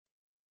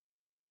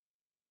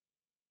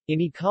In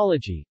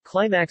ecology,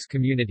 climax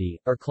community,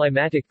 or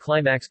climatic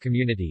climax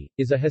community,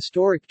 is a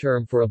historic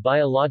term for a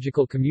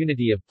biological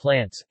community of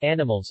plants,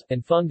 animals,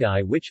 and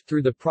fungi which,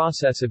 through the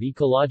process of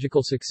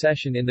ecological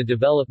succession in the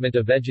development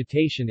of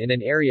vegetation in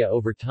an area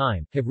over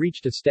time, have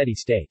reached a steady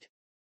state.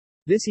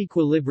 This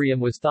equilibrium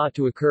was thought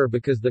to occur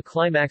because the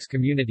climax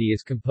community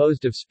is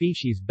composed of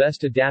species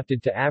best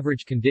adapted to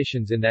average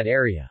conditions in that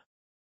area.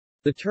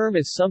 The term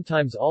is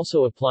sometimes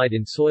also applied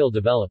in soil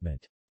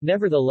development.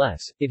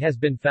 Nevertheless, it has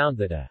been found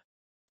that a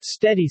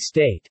steady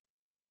state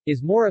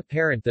is more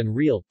apparent than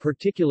real,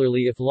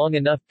 particularly if long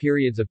enough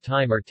periods of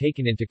time are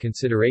taken into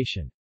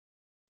consideration.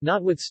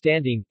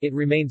 Notwithstanding, it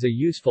remains a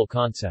useful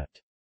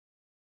concept.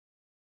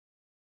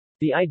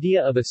 The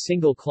idea of a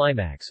single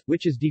climax,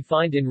 which is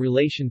defined in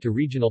relation to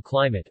regional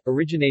climate,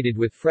 originated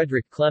with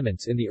Frederick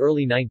Clements in the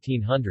early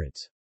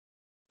 1900s.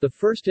 The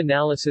first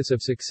analysis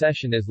of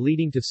succession as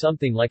leading to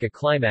something like a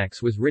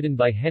climax was written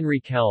by Henry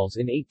Cowles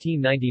in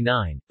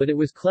 1899, but it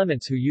was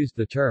Clements who used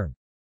the term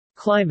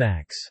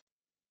climax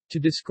to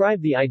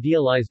describe the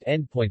idealized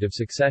endpoint of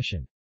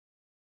succession.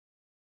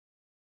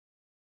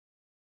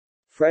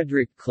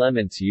 Frederick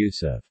Clements'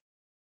 use of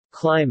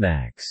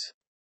climax.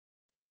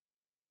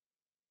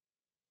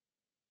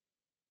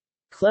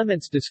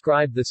 Clements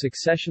described the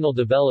successional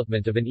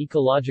development of an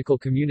ecological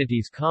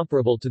communities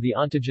comparable to the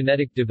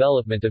ontogenetic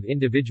development of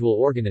individual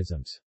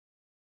organisms.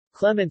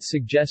 Clements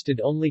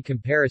suggested only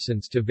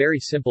comparisons to very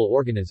simple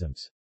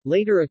organisms.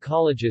 Later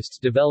ecologists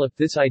developed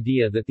this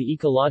idea that the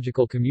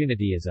ecological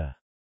community is a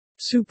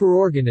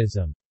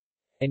superorganism,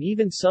 and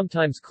even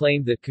sometimes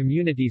claimed that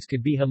communities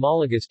could be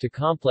homologous to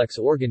complex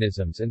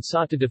organisms and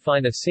sought to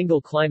define a single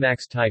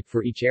climax type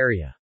for each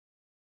area.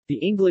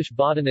 The English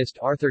botanist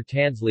Arthur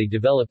Tansley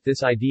developed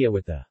this idea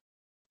with the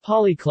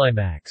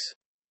polyclimax.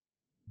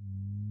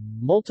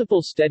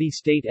 Multiple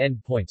steady-state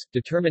endpoints,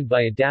 determined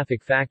by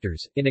edaphic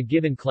factors, in a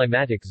given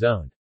climatic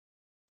zone.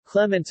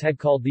 Clements had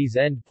called these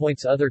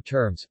endpoints other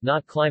terms,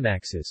 not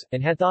climaxes,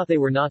 and had thought they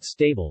were not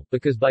stable,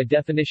 because by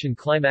definition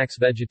climax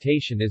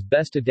vegetation is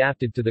best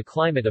adapted to the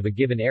climate of a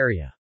given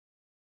area.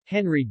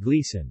 Henry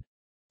Gleason's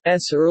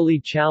early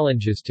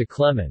challenges to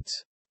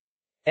Clements'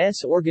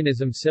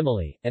 organism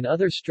simile, and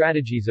other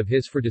strategies of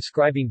his for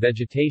describing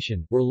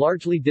vegetation, were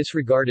largely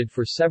disregarded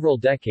for several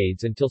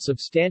decades until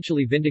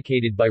substantially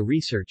vindicated by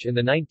research in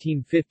the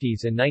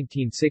 1950s and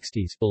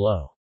 1960s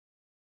below.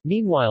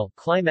 Meanwhile,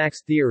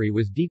 climax theory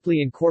was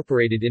deeply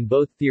incorporated in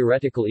both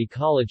theoretical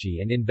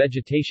ecology and in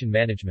vegetation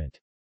management.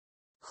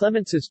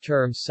 Clements's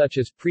terms such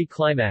as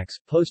pre-climax,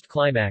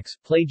 post-climax,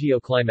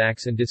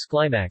 plagioclimax and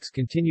disclimax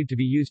continued to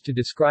be used to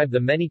describe the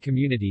many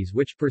communities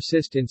which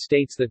persist in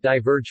states that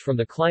diverge from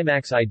the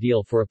climax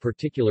ideal for a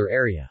particular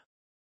area.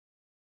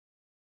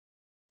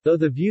 Though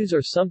the views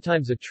are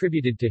sometimes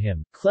attributed to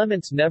him,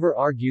 Clements never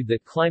argued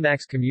that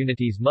climax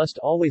communities must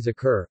always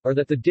occur, or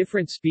that the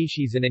different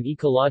species in an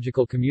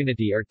ecological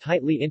community are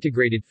tightly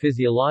integrated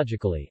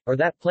physiologically, or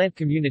that plant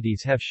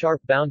communities have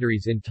sharp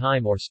boundaries in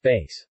time or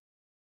space.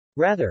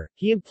 Rather,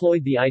 he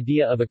employed the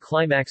idea of a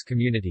climax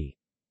community,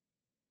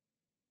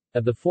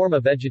 of the form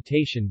of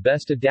vegetation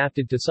best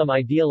adapted to some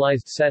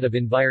idealized set of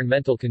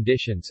environmental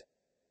conditions,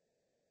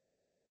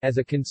 as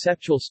a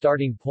conceptual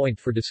starting point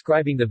for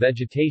describing the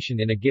vegetation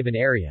in a given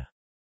area.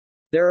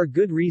 There are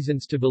good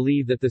reasons to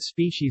believe that the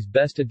species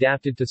best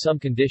adapted to some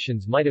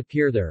conditions might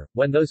appear there,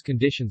 when those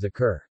conditions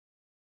occur.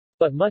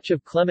 But much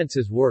of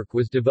Clements's work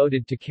was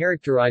devoted to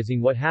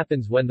characterizing what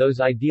happens when those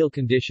ideal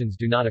conditions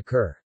do not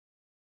occur.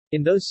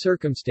 In those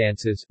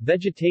circumstances,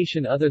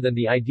 vegetation other than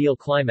the ideal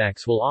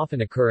climax will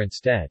often occur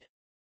instead.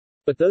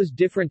 But those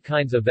different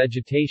kinds of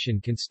vegetation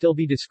can still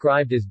be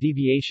described as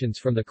deviations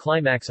from the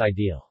climax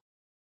ideal.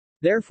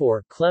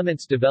 Therefore,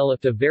 Clements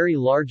developed a very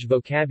large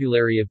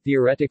vocabulary of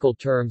theoretical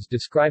terms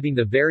describing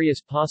the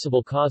various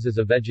possible causes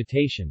of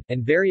vegetation,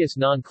 and various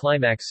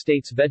non-climax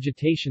states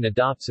vegetation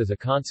adopts as a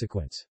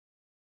consequence.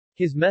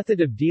 His method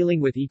of dealing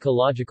with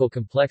ecological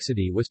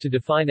complexity was to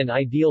define an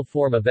ideal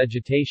form of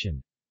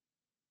vegetation,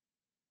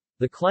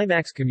 the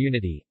climax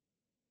community,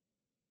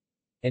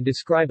 and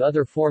describe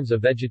other forms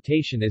of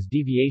vegetation as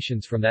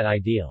deviations from that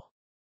ideal.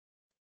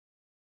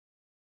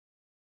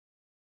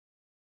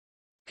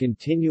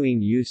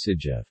 Continuing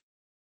usage of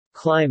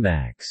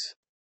climax.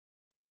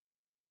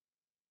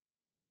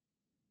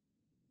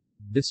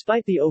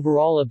 Despite the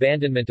overall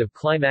abandonment of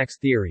climax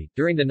theory,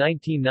 during the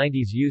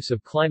 1990s use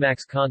of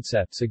climax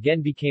concepts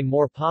again became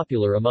more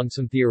popular among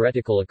some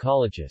theoretical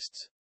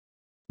ecologists.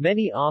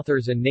 Many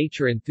authors and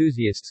nature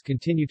enthusiasts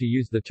continue to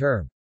use the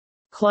term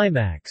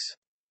climax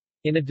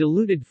in a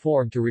diluted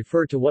form to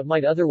refer to what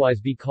might otherwise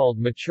be called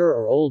mature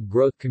or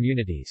old-growth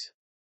communities.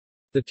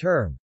 The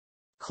term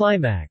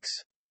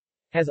climax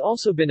has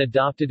also been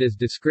adopted as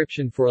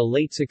description for a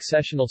late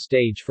successional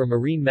stage for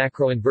marine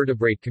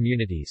macroinvertebrate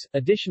communities.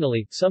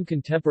 Additionally, some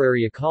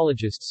contemporary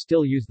ecologists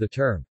still use the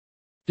term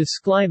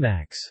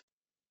disclimax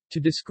to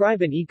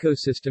describe an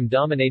ecosystem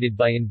dominated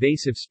by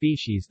invasive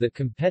species that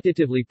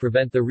competitively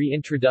prevent the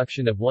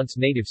reintroduction of once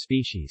native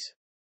species.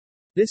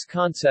 This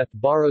concept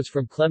borrows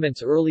from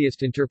Clement's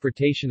earliest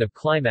interpretation of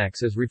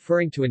climax as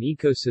referring to an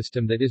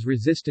ecosystem that is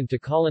resistant to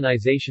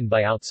colonization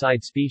by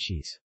outside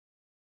species.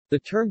 The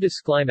term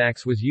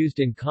disclimax was used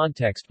in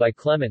context by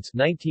Clements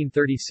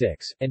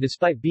 1936, and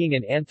despite being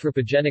an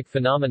anthropogenic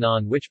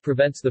phenomenon which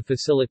prevents the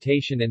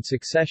facilitation and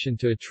succession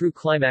to a true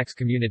climax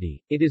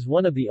community, it is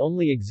one of the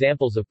only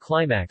examples of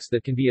climax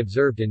that can be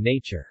observed in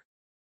nature.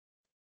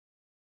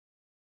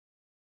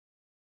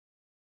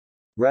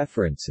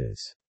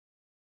 References